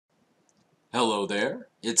Hello there,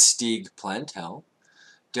 it's Stig Plantell,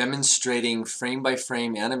 demonstrating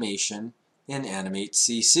frame-by-frame animation in Animate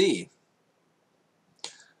CC.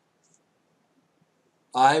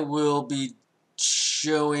 I will be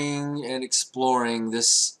showing and exploring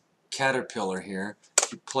this caterpillar here.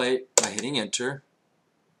 If you play it by hitting enter,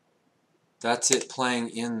 that's it playing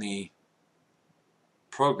in the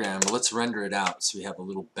program. But let's render it out so we have a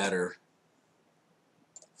little better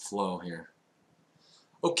flow here.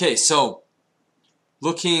 Okay, so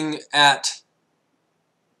looking at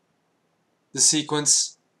the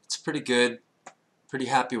sequence, it's pretty good, pretty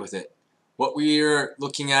happy with it. What we're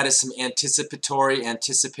looking at is some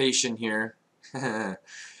anticipation here. And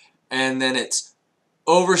then it's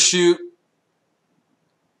overshoot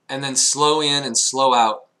and then slow in and slow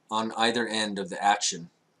out on either end of the action.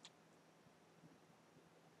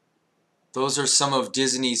 Those are some of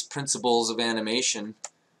Disney's principles of animation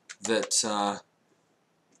that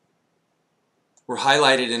were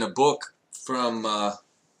highlighted in a book from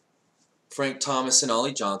Frank Thomas and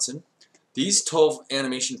Ollie Johnston. These 12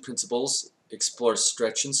 animation principles explore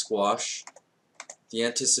stretch and squash, the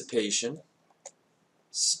anticipation,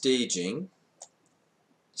 staging,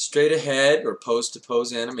 straight ahead or pose to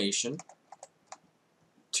pose animation.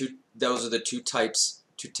 Those are the two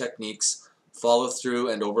techniques, follow through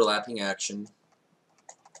and overlapping action,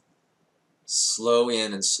 slow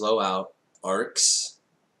in and slow out, arcs,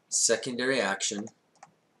 secondary action,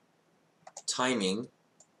 timing,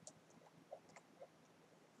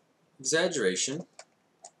 exaggeration,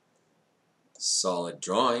 solid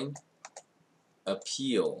drawing,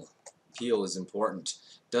 appeal. Appeal is important.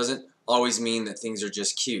 Doesn't always mean that things are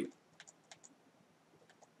just cute.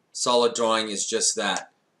 Solid drawing is just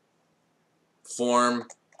that. Form,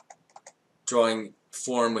 drawing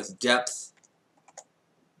form with depth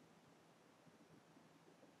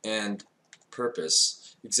and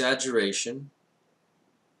purpose. Exaggeration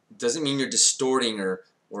doesn't mean you're distorting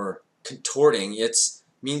or contorting. It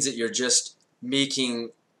means that you're just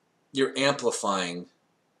you're amplifying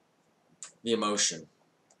the emotion.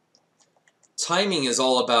 Timing is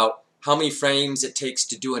all about how many frames it takes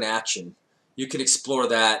to do an action. You can explore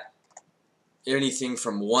that anything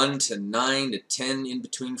from 1 to 9 to 10 in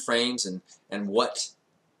between frames, and what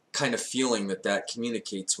kind of feeling that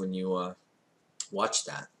communicates when you watch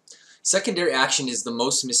that. Secondary action is the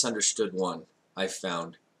most misunderstood one, I've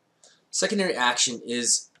found. Secondary action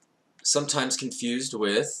is sometimes confused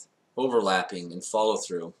with overlapping and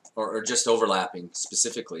follow-through, or just overlapping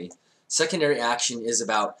specifically. Secondary action is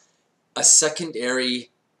about a secondary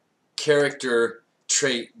character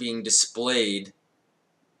trait being displayed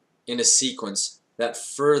in a sequence that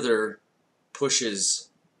further pushes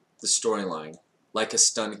the storyline. Like a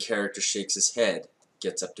stunned character shakes his head,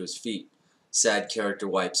 gets up to his feet. Sad character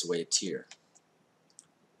wipes away a tear.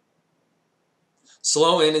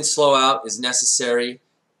 Slow in and slow out is necessary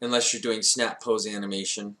unless you're doing snap pose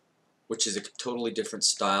animation, which is a totally different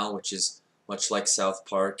style, which is much like South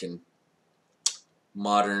Park and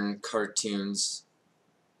modern cartoons.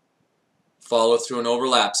 Follow through and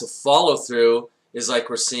overlap. So follow through is like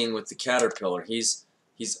we're seeing with the caterpillar. He's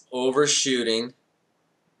overshooting.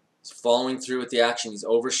 He's following through with the action. He's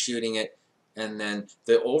overshooting it, and then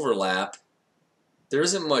the overlap. There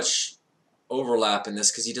isn't much overlap in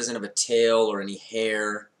this because he doesn't have a tail or any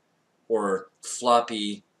hair or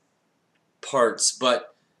floppy parts,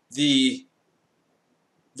 but the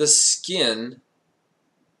skin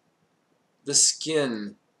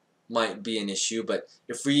might be an issue. But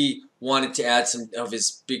if we wanted to add some of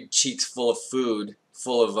his big cheeks full of food,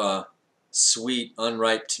 full of sweet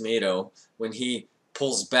unripe tomato, when he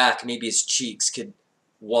pulls back, maybe his cheeks could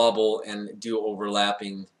wobble and do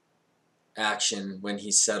overlapping action when he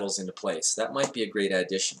settles into place. That might be a great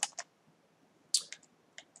addition.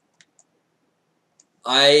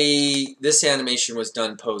 This animation was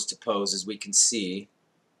done pose to pose, as we can see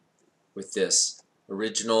with this. The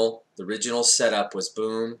original setup was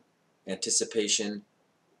boom, anticipation,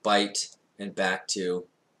 bite, and back to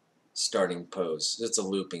starting pose. It's a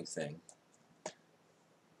looping thing.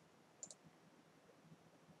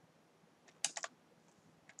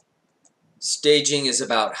 Staging is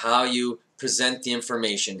about how you present the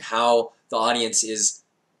information, how the audience is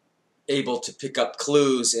able to pick up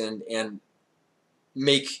clues and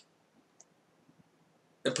make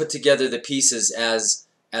and put together the pieces as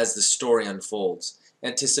the story unfolds.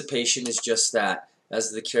 Anticipation is just that.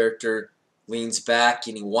 As the character leans back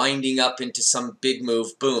and winding up into some big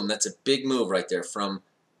move, boom, that's a big move right there, from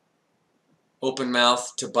open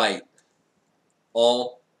mouth to bite,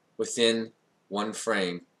 all within one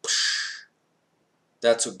frame.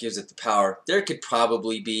 That's what gives it the power. There could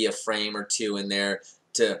probably be a frame or two in there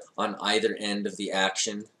on either end of the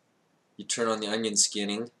action. You turn on the onion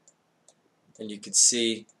skinning, and you can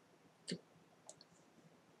see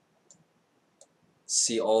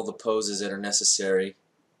all the poses that are necessary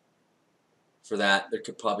for that. There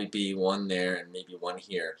could probably be one there and maybe one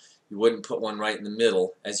here. You wouldn't put one right in the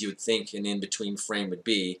middle, as you would think an in-between frame would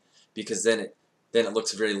be, because then it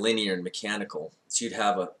looks very linear and mechanical. So you'd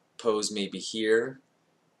have a pose maybe here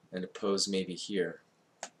and a pose maybe here.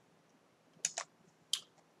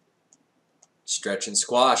 Stretch and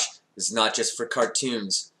squash is not just for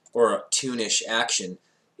cartoons or a toonish action.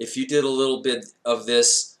 If you did a little bit of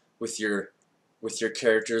this with your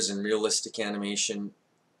characters in realistic animation,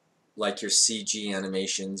 like your CG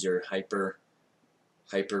animations, your hyper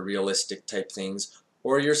realistic type things,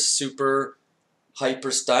 or your super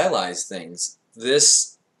hyper stylized things,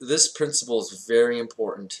 this principle is very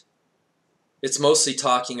important. It's mostly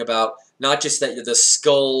talking about not just that the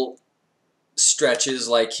skull stretches,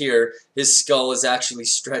 like here, his skull is actually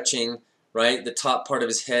stretching, right? The top part of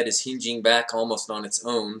his head is hinging back almost on its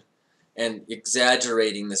own and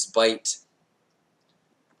exaggerating this bite.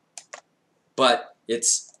 But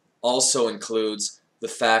it's also includes the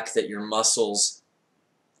fact that your muscles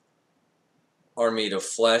are made of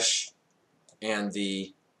flesh and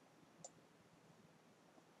the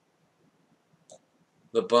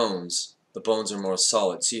bones are more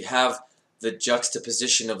solid. So you have the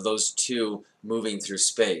juxtaposition of those two moving through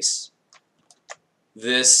space.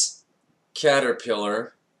 This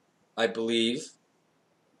caterpillar, I believe,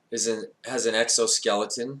 has an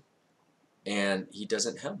exoskeleton, and he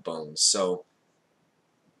doesn't have bones. So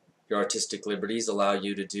your artistic liberties allow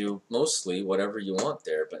you to do mostly whatever you want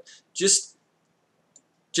there, but just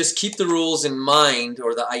keep the rules in mind,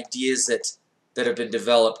 or the ideas that have been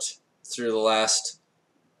developed through the last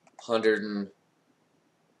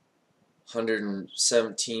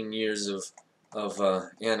 117 years of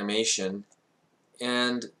animation,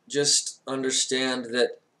 and just understand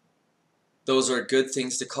that those are good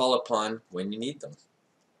things to call upon when you need them.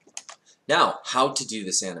 Now, how to do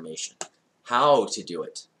this animation. How to do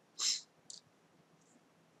it.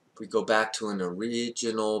 If we go back to an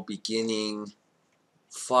original beginning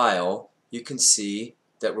file, you can see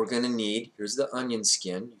that we're going to need, here's the onion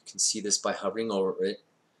skin. You can see this by hovering over it.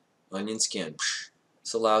 Onion skin.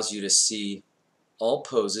 This allows you to see all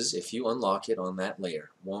poses if you unlock it on that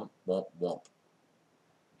layer. Womp, womp, womp.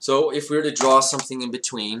 So if we were to draw something in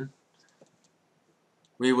between,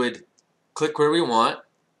 we would click where we want.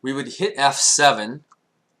 We would hit F7,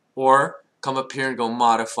 or come up here and go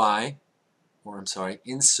modify, or I'm sorry,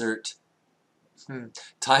 insert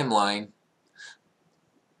timeline,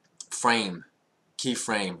 frame,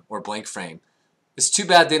 keyframe, or blank frame. It's too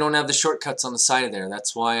bad they don't have the shortcuts on the side of there.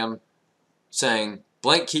 That's why I'm saying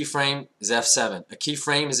blank keyframe is F7. A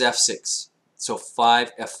keyframe is F6. So F5,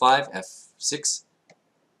 F6,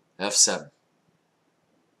 F7.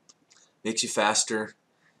 Makes you faster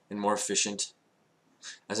and more efficient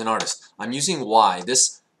as an artist. I'm using Y.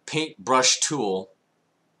 This paintbrush tool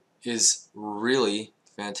is really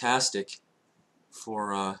fantastic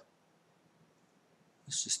for,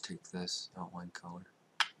 let's just take this outline color.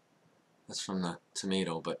 That's from the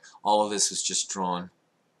tomato, but all of this is just drawn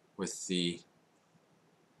with the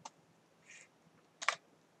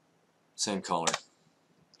same color.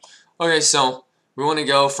 Okay, so we want to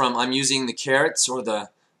go from, I'm using the carets, or the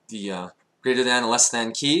greater than and less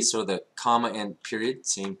than keys, or the comma and period,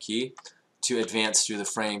 same key, to advance through the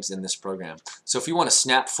frames in this program. So if we want to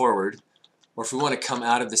snap forward, or if we want to come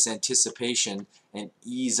out of this anticipation and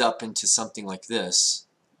ease up into something like this,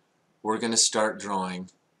 we're going to start drawing.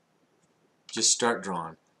 Just start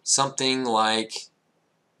drawing. Something like,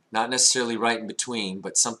 not necessarily right in between,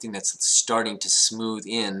 but something that's starting to smooth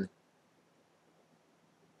in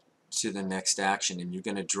to the next action. And you're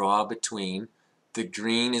going to draw between. The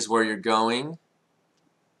green is where you're going.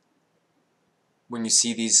 When you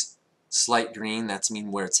see these slight green, that's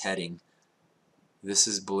mean where it's heading. This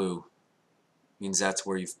is blue. Means that's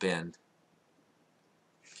where you've been.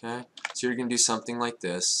 Okay? So you're going to do something like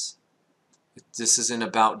this. This isn't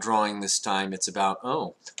about drawing this time. It's about,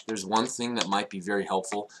 oh, there's one thing that might be very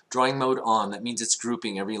helpful. Drawing mode on. That means it's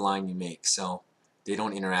grouping every line you make, so they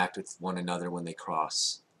don't interact with one another when they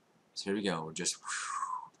cross. So here we go. We're just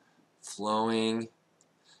flowing.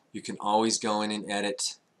 You can always go in and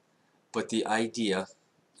edit, but the idea,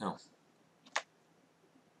 oh,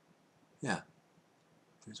 yeah,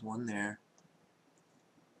 there's one there.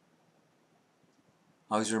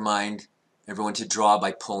 Always remind everyone to draw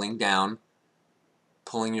by pulling down,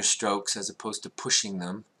 pulling your strokes as opposed to pushing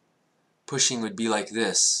them. Pushing would be like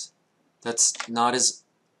this. That's not as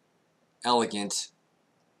elegant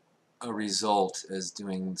a result as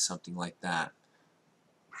doing something like that.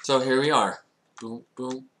 So here we are. Boom,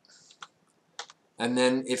 boom. And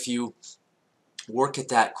then if you work at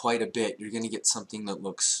that quite a bit, you're going to get something that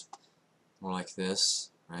looks more like this,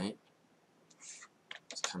 right?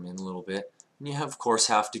 Let's come in a little bit. And you of course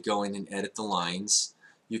have to go in and edit the lines.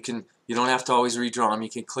 You don't have to always redraw them. You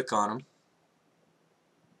can click on them.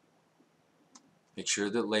 Make sure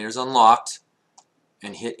the layer's unlocked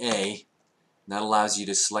and hit A. And that allows you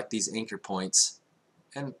to select these anchor points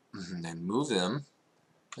and then move them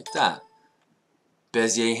like that.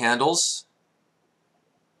 Bezier handles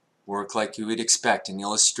work like you would expect in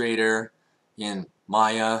Illustrator, in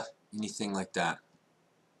Maya, anything like that.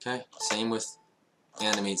 Okay, same with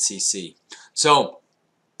Animate CC. So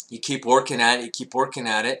you keep working at it, you keep working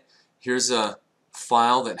at it. Here's a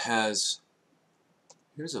file that has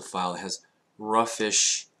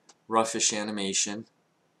roughish animation,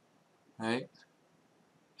 right?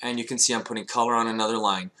 And you can see I'm putting color on another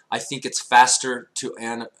line. I think it's faster to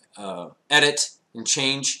edit and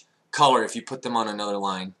change color if you put them on another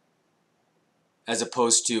line, as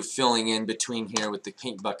opposed to filling in between here with the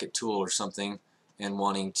paint bucket tool or something and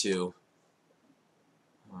wanting to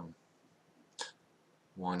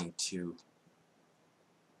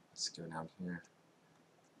let's go down here,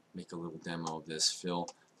 make a little demo of this. Fill,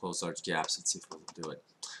 close large gaps. Let's see if we'll do it.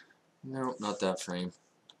 No, not that frame.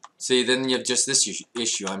 See, then you have just this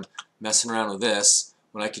issue. I'm messing around with this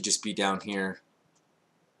when I could just be down here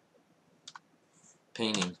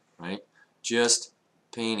painting, right? Just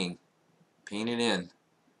painting. Paint it in.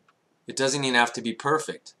 It doesn't even have to be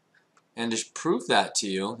perfect. And to prove that to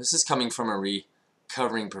you, this is coming from a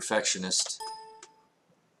recovering perfectionist.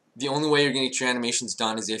 The only way you're going to get your animations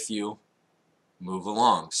done is if you move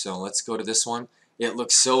along. So let's go to this one. It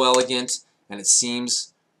looks so elegant, and it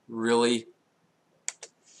seems really,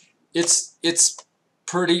 it's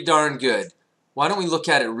pretty darn good. Why don't we look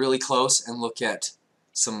at it really close and look at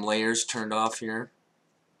some layers turned off here.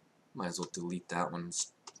 Might as well delete that one.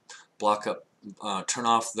 Block up, turn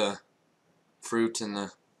off the fruit and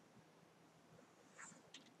the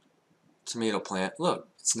tomato plant. Look,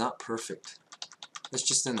 it's not perfect. It's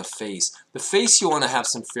just in the face. The face you want to have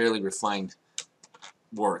some fairly refined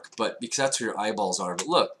work, but because that's where your eyeballs are. But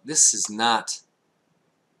look, this is not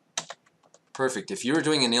perfect. If you were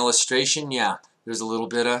doing an illustration, yeah, there's a little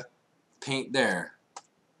bit of paint there.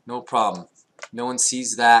 No problem. No one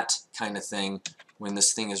sees that kind of thing when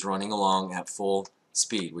this thing is running along at full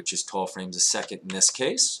speed, which is 12 frames a second in this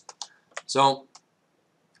case. So,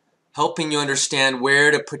 helping you understand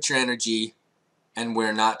where to put your energy and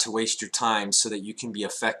where not to waste your time so that you can be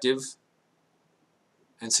effective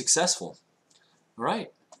and successful.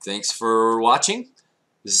 Alright, thanks for watching.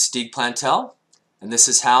 This is Stig Plantell, and this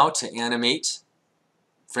is how to animate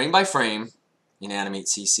frame by frame in Animate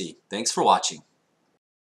CC. Thanks for watching.